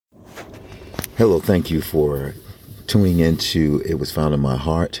Hello, thank you for tuning into It Was Found in My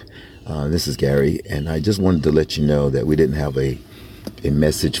Heart. This is Gary, and I just wanted to let you know that we didn't have a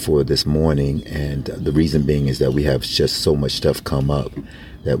message for this morning, and the reason being is that we have just so much stuff come up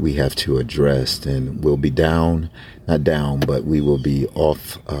that we have to address, and we'll be not down, but we will be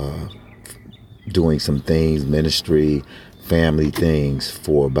off doing some things, ministry, family things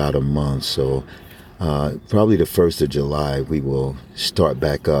for about a month. So probably the 1st of July, we will start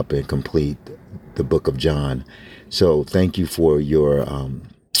back up and complete the book of John. So thank you for your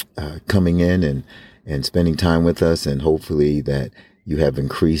coming in and spending time with us, and hopefully that you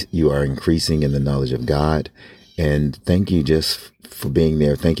are increasing in the knowledge of God. And thank you just for being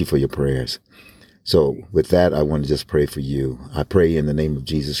there. Thank you for your prayers. So with that, I want to just pray for you. I pray in the name of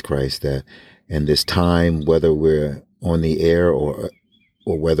Jesus Christ that in this time, whether we're on the air or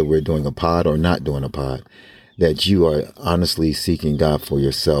whether we're doing a pod or not doing a pod, that you are honestly seeking God for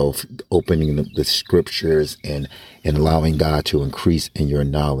yourself, opening the scriptures and allowing God to increase in your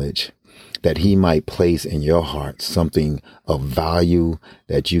knowledge, that he might place in your heart something of value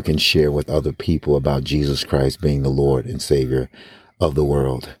that you can share with other people about Jesus Christ being the Lord and Savior of the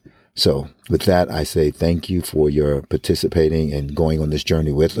world. So with that, I say thank you for your participating and going on this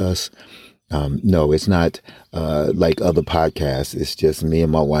journey with us. No, it's not like other podcasts. It's just me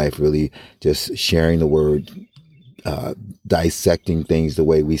and my wife really just sharing the word, dissecting things the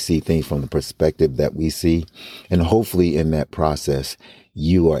way we see things from the perspective that we see. And hopefully in that process,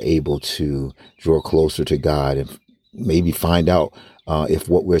 you are able to draw closer to God and maybe find out if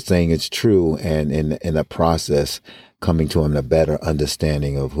what we're saying is true, and in the process coming to a better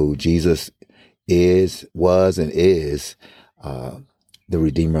understanding of who Jesus was, and is the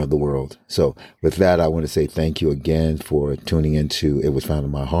Redeemer of the world. So with that, I want to say thank you again for tuning into It Was Found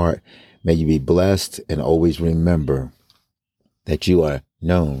in My Heart. May you be blessed, and always remember that you are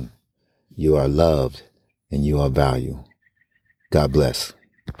known, you are loved, and you are valued. God bless.